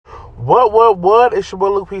What? It's your boy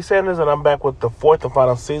Luke P. Sanders, and I'm back with the fourth and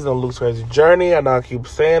final season of Luke's Crazy Journey. I know I keep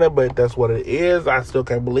saying it, but that's what it is. I still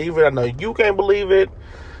can't believe it. I know you can't believe it.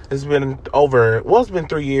 It's been it's been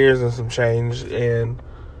 3 years and some change, and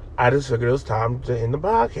I just figured it was time to end the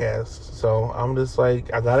podcast. So I'm just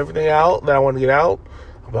like, I got everything out that I want to get out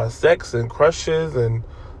about sex and crushes and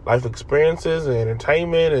life experiences and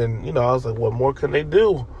entertainment, and, I was like, what more can they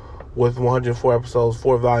do with 104 episodes,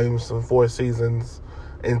 4 volumes, and 4 seasons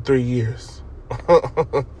in 3 years?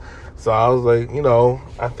 So I was like,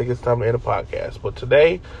 I think it's time to end a podcast. But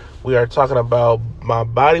today we are talking about my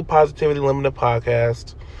Body Positivity Limited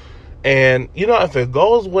podcast. And, if it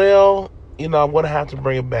goes well, I'm going to have to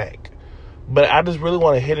bring it back. But I just really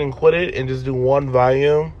want to hit and quit it and just do 1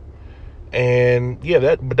 volume. And yeah,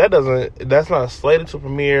 that's not slated to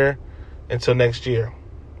premiere until next year.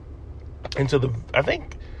 I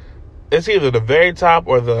think it's either the very top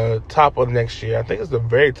or the top of next year. I think it's the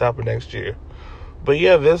very top of next year. But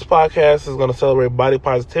yeah, this podcast is going to celebrate body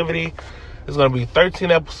positivity. It's going to be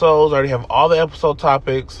 13 episodes. I already have all the episode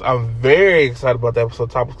topics. I'm very excited about the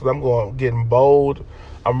episode topics because I'm getting bold.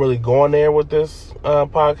 I'm really going there with this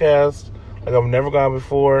podcast like I've never gone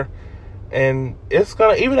before. And it's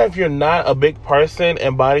going to, even if you're not a big person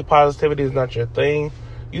and body positivity is not your thing,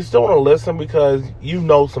 you still want to listen because you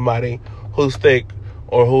know somebody who's thick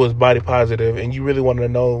or who is body positive, and you really want to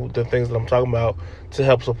know the things that I'm talking about to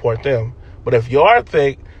help support them. But if you are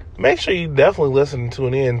thick, make sure you definitely listen and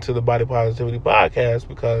tune in to the Body Positivity Podcast,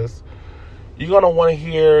 because you're going to want to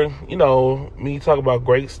hear, me talk about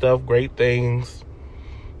great stuff, great things,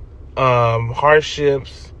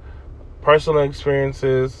 hardships, personal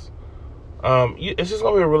experiences. It's just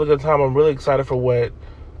going to be a really good time. I'm really excited for what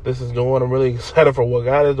this is doing. I'm really excited for what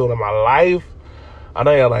God is doing in my life. I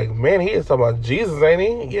know you're like, man, he is talking about Jesus,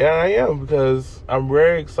 ain't he? Yeah, I am, because I'm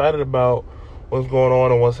very excited about what's going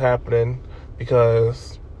on and what's happening,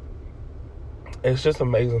 because it's just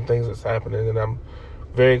amazing things that's happening, and I'm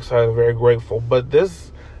very excited, very grateful. But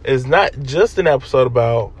this is not just an episode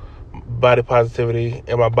about body positivity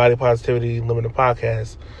and my Body Positivity Limited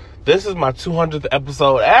podcast. This is my 200th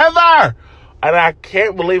episode ever, and I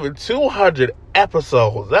can't believe it. 200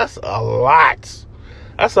 episodes. That's a lot.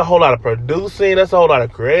 That's a whole lot of producing. That's a whole lot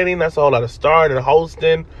of creating. That's a whole lot of starting and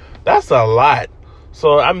hosting. That's a lot.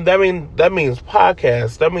 So that means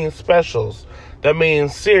podcasts. That means specials. That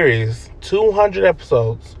means series. 200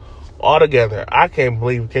 episodes altogether. I can't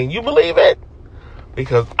believe it. Can you believe it?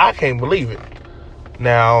 Because I can't believe it.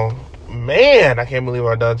 Now, man, I can't believe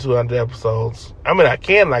I've done 200 episodes. I mean, I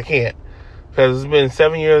can and I can't. Because it's been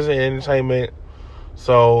 7 years in entertainment.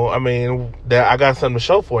 So, I got something to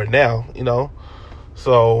show for it now,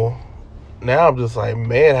 So, now I'm just like,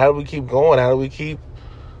 man, how do we keep going? How do we keep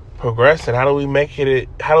progressing? How do we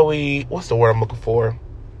what's the word I'm looking for?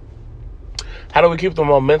 How do we keep the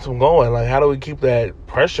momentum going? Like, how do we keep that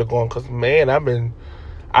pressure going? Because, man,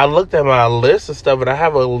 I looked at my list of stuff, and I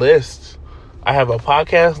have a list. I have a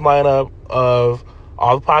podcast lineup of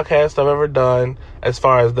all the podcasts I've ever done, as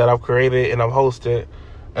far as that I've created and I've hosted.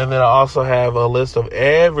 And then I also have a list of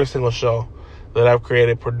every single show that I've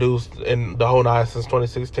created, produced in the whole nine since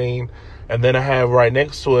 2016. And then I have right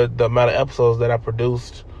next to it the amount of episodes that I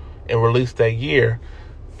produced and released that year.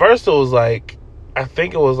 First, it was I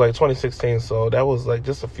think it was 2016, so that was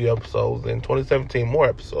just a few episodes. In 2017, more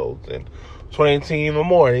episodes. And 2018, even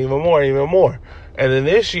more. And then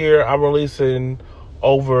this year, I'm releasing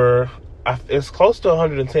it's close to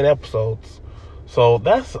 110 episodes. So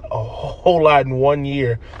that's a whole lot in 1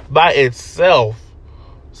 year by itself.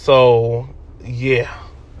 So, yeah.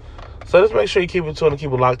 So just make sure you keep it tuned and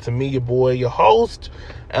keep it locked to me, your boy, your host,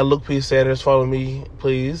 at Luke P. Sanders. Follow me,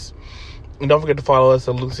 please. And don't forget to follow us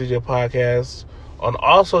at Luke CJ Podcast on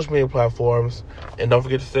all social media platforms. And don't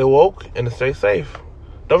forget to stay woke and to stay safe.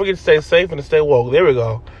 Don't forget to stay safe and to stay woke. There we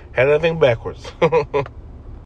go. Had that thing backwards.